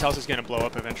feel like this house is gonna blow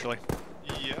up eventually.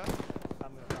 Yeah.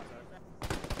 I'm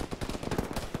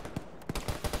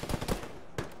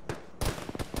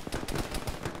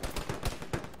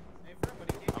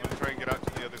gonna try and get out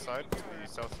to the other side, to the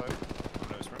south side. Oh,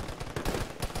 no, it's right.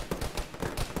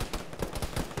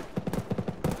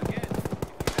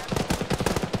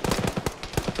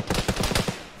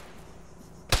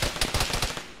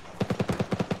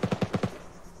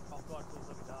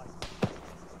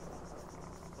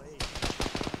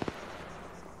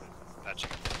 Gotcha.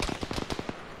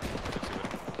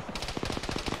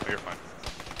 Oh, you're fine.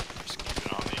 Just keep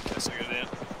it on me in case I get in.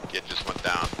 Kid just went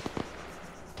down.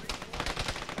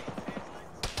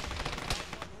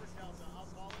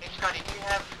 Hey Scotty, do you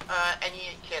have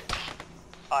any kits?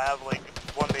 I have like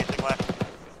one basic left.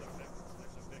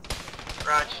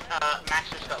 Raj, Max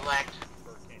just got lagged.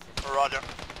 Roger.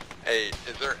 Hey,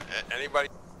 is there anybody?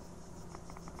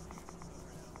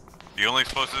 The only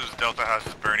explosives Delta has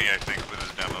is Bernie, I think, with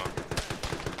his demo.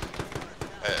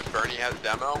 Bernie has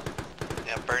demo?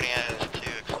 Yeah, Bernie has 2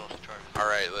 explosive charges.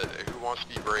 Alright, who wants to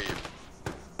be brave?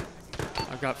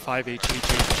 I've got 5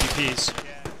 GPs.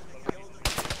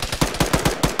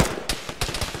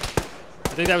 I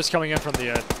think that was coming in from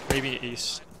the maybe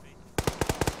east.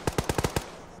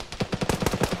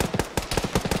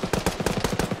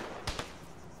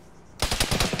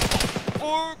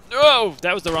 Oh,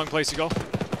 that was the wrong place to go.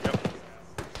 Yep.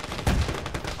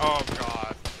 Oh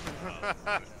god.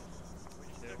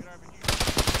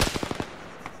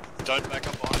 Don't back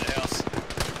up behind the house.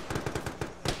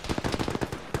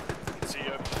 See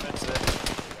you over the fence there.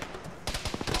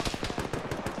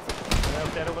 You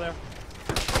have dead over there?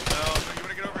 No, you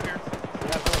wanna get over here?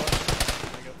 Yeah,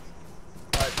 go.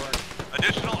 Alright, burn.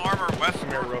 Additional armor west Come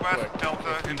here real northwest quick. Delta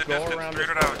If in you the go distance. around Straight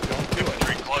this it out. corner, don't do it.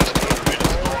 Infantry close.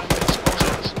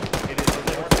 It is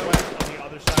northwest on the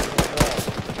other side of the wall.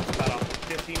 About a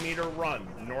 50-meter run,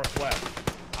 northwest.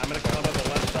 I'm gonna come on the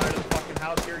left side of the fucking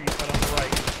house here, you cut on the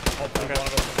right. Hopefully one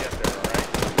of us will get there, alright?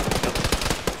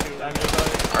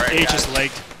 Alright, H guys. is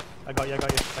legged. I got you,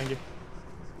 thank you.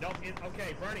 Nope,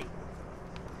 okay, Bernie.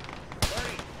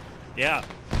 Bernie, Yeah.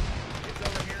 it's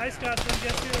over here. Hi, Scott. Didn't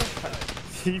get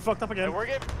you. You fucked up again. And we're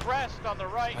getting pressed on the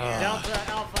right here. Delta,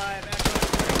 Alpha, Echo,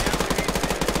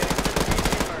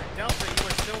 Delta, you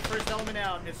are still first element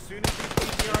out. As soon as these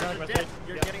PTRs are dead,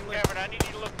 you're getting lit. Cameron, I need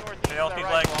you to look northeast. Altis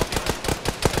leg.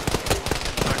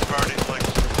 already like.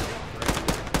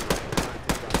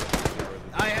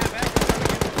 I have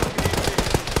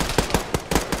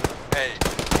Hey,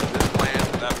 this plan,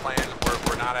 that plan,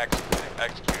 we're not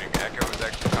executing. Echo is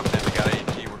actually coming in. They got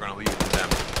AT. We're going to leave it to them.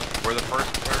 We're the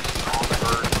first person on the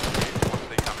herd once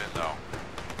they come in, though.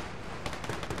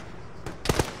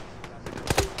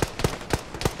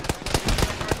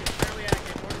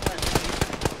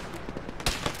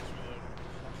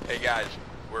 Hey guys,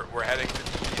 we're heading to the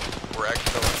east. We're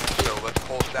exfilling, so let's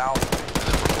pull south, and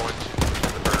then we're going to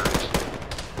the birds.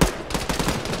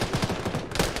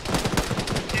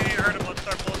 See, you heard him. Let's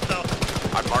start pulling south.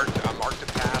 I marked a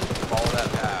path. Follow that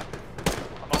path.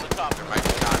 I'm on the top. There might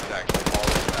be contacts.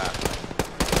 Follow that path.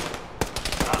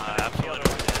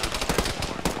 Absolutely.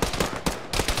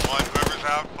 One, whoever's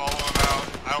out, follow him out.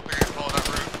 I don't think I can follow that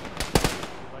route.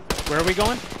 Where are we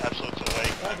going? Absolute delay.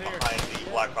 I'm behind the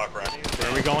Blackhawk rack. Where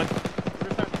are we going?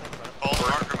 Follow the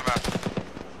mark on the map.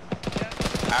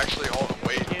 Actually, hold on.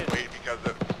 Wait, because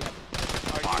of...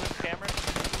 Are you with Cameron?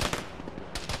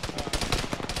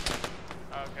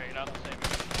 Okay, you're not the same.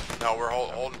 No, we're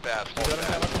holding fast. Holding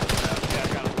fast. Yeah, I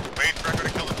got him. Wait for Echo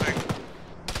to kill the thing.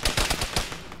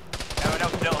 Yeah, no,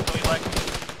 still, so we like.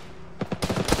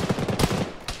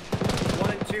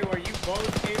 1 and 2, are you both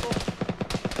able?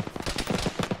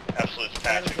 Absolute's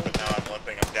patching, but now I'm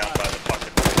limping. I'm down by the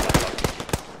fucking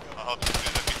I'll help you do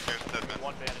that. Be clear, dead man.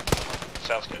 One bandage.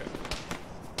 Sounds good.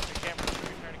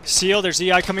 Seal, there's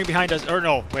EI coming behind us. Or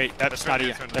no, wait, that's not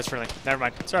EI. That's friendly. Never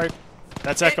mind. Sorry.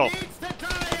 That's Echo. Hey,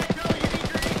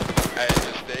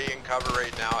 just stay in cover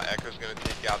right now. Echo's going to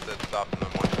take out that stuff, and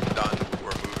then once it's done,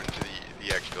 we're moving to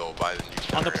the exfil by the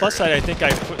new On the plus side, I think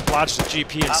I lodged the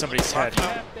GP in somebody's head. I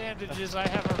have bandages, I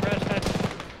have a red head.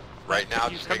 Right now,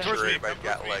 just make sure everybody's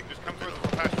got legs. Just come towards the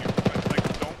past you.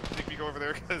 Like, don't make me go over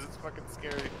there because it's fucking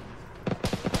scary.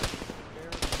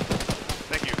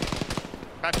 Thank you.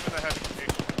 Patch him in the head.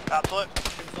 Absolute.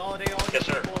 Consolidate all Yes,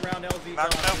 your sir. people around LZ.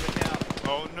 Mark, Bob, no. do it now.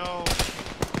 Oh no.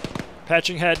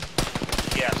 Patching head.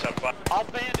 Yes, I'm I'll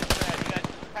bandage Brad. You guys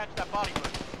patch that body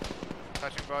wound.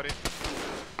 Patching body.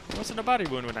 It wasn't a body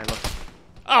wound when I looked.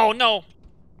 Oh no!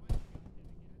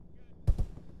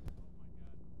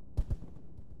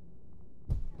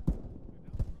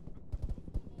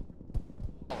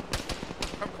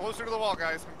 Come closer to the wall,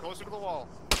 guys. Come closer to the wall.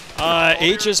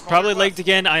 H is probably legged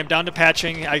again. I am down to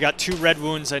patching. I got 2 red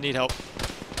wounds. I need help.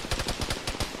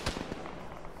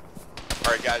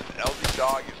 Alright, guys, LZ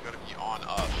Dog is going to be on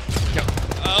us. Go.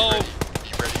 Oh!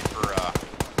 Be ready for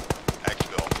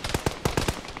exfil.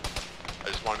 I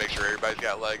just want to make sure everybody's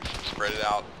got legs. Spread it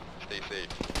out. Stay safe.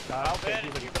 I'll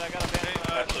bandage you, but I got a bandage.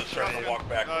 Absolute starting to walk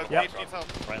back. Yep. Needs help.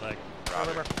 Right leg.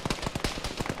 Roger.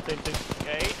 Same.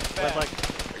 Yeah, 8 is Red bad. leg.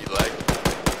 Are you legged?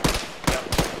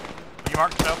 You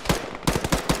marked no?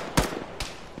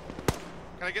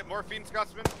 Can I get morphine,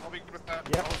 Scotsman? I'll be good with that.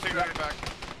 Yep. I'll take that back.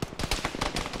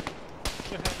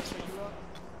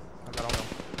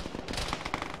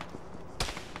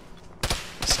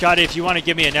 Scotty, if you want to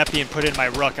give me an epi and put it in my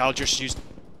ruck, I'll just use...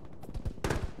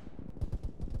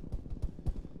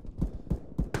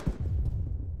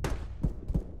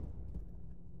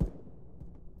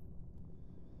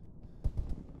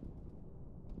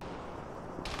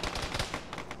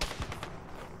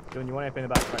 Doing you want to in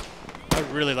the back, right?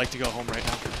 I'd really like to go home right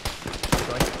now.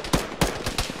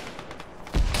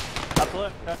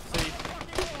 Absolute. See.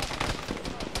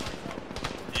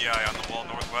 EI on the wall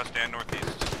northwest and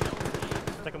northeast.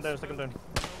 Stick him down, stick him down.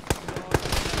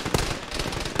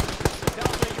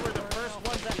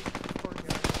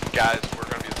 Guys, we're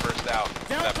going to be the first out.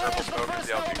 That purple smoke is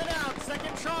the LZ.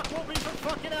 Second shot will be for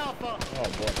fucking Alpha. Oh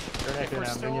boy. You're next We're now.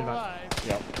 still Minion alive.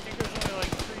 Yep. I think there's only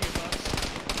like 3 of us.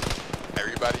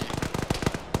 Everybody,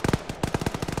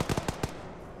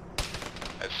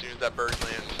 as soon as that bird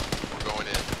lands, we're going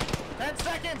in. 10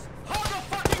 seconds. Hold the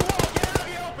fucking wall. Get out of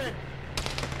the open.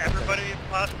 Everybody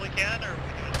possibly can, or are we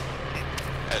doing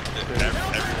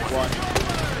Everyone.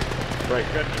 Right.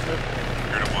 Good.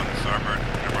 You're to 1 starboard.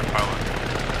 Everyone pilot.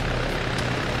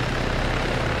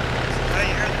 Hey,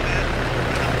 you heard the man.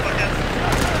 Fuck out.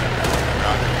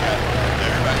 Roger, guys.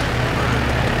 Everybody.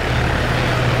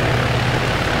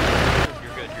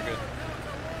 You're good, you're good.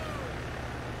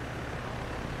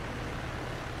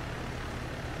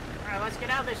 Alright, let's get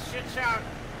out of this shit shower.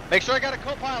 Make sure I got a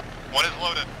co-pilot. 1 is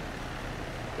loaded.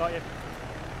 Got you.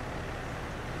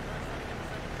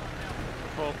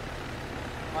 Cool.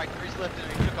 Alright, 3's lifted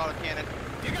and he took auto cannon.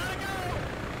 You gotta go.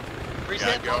 3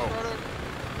 Gotta stands go. on rotor.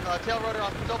 Tail rotor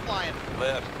on, still flying.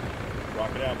 Lift.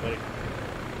 Rock it out, buddy.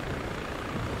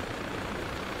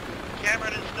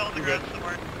 Cameron is still on the ground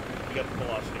somewhere. You got the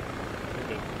velocity. You're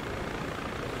good.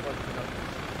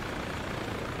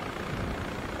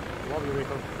 Love you,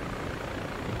 Rico.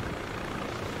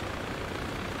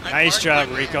 Nice job,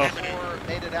 Rico.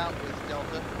 Made it out with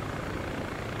Delta.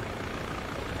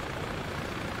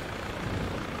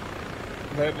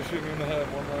 They had to shoot me in the head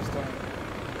one last time.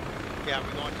 Yeah,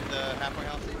 we're going to the halfway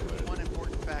house. One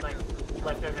important factor.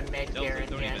 Leftover med gear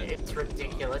in here. It's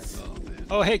ridiculous.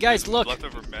 Oh, hey guys, look!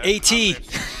 AT!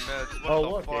 Oh,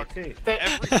 look, AT.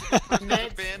 Every single person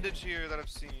has a bandage here that I've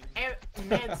seen.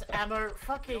 Meds, ammo,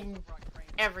 fucking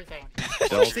everything.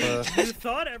 Delta. You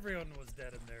thought everyone was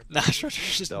dead in there. Nah,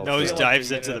 just nose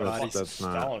dives into the bodies.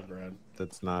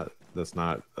 That's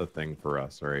not a thing for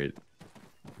us, right?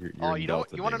 You're You know,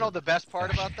 you want to know the best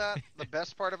part about that? The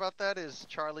best part about that is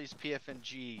Charlie's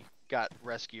PF&G got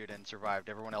rescued and survived.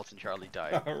 Everyone else in Charlie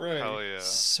died. Right. Hell yeah.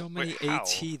 So many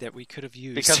AT that we could have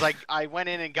used. Because I went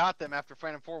in and got them after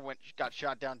Phantom 4 got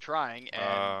shot down trying,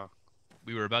 and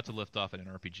we were about to lift off and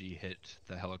an RPG hit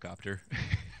the helicopter.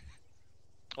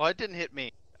 well, it didn't hit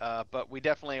me, but we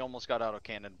definitely almost got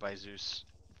auto-cannoned by Zeus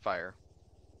fire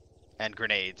and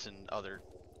grenades and other.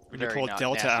 When you pulled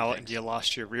Delta out and you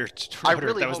lost your rear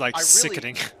rudder, that was like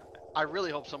sickening. I really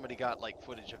hope somebody got like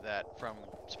footage of that from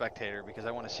Spectator because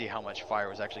I want to see how much fire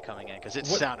was actually coming in because it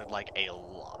sounded like a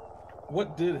lot.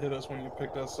 What did hit us when you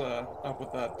picked us up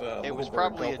with that? It was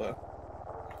probably Delta?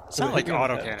 It sounded like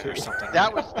autocannon or something.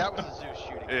 That was a Zeus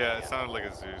shooting. Yeah, it sounded like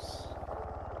a Zeus.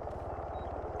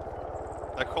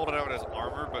 I called it out as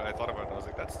armor, but I thought about it. I was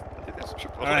like, I think that's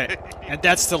triple. All right, and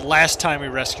that's the last time we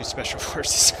rescue Special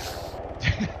Forces.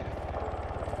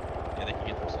 Yeah, they can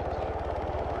get themselves out.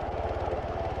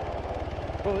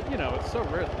 Well, you know, it's so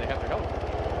rare that they have their helicopter.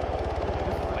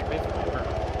 This is like basically her.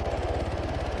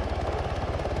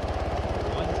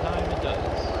 One time it does.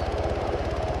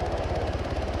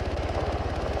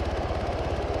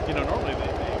 You know, normally they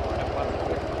have fun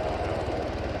with it.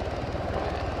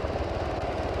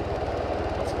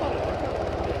 That's not a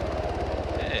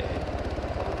Hey.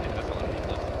 Hey, that's a lot of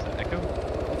people. Is that Echo?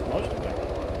 most of it.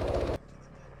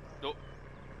 Nope.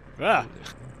 Ah.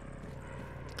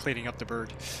 Cleaning up the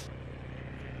bird.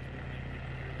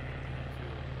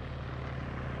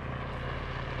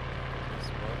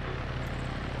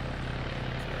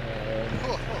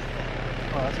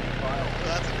 Oh, that's a good tile.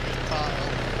 That's a good tile.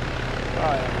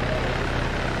 Oh, yeah.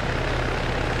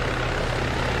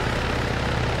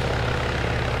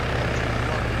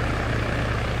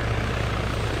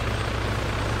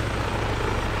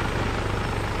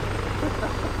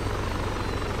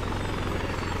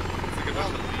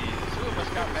 Two of us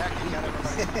got back and got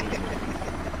everybody.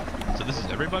 So this is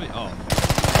everybody? Oh.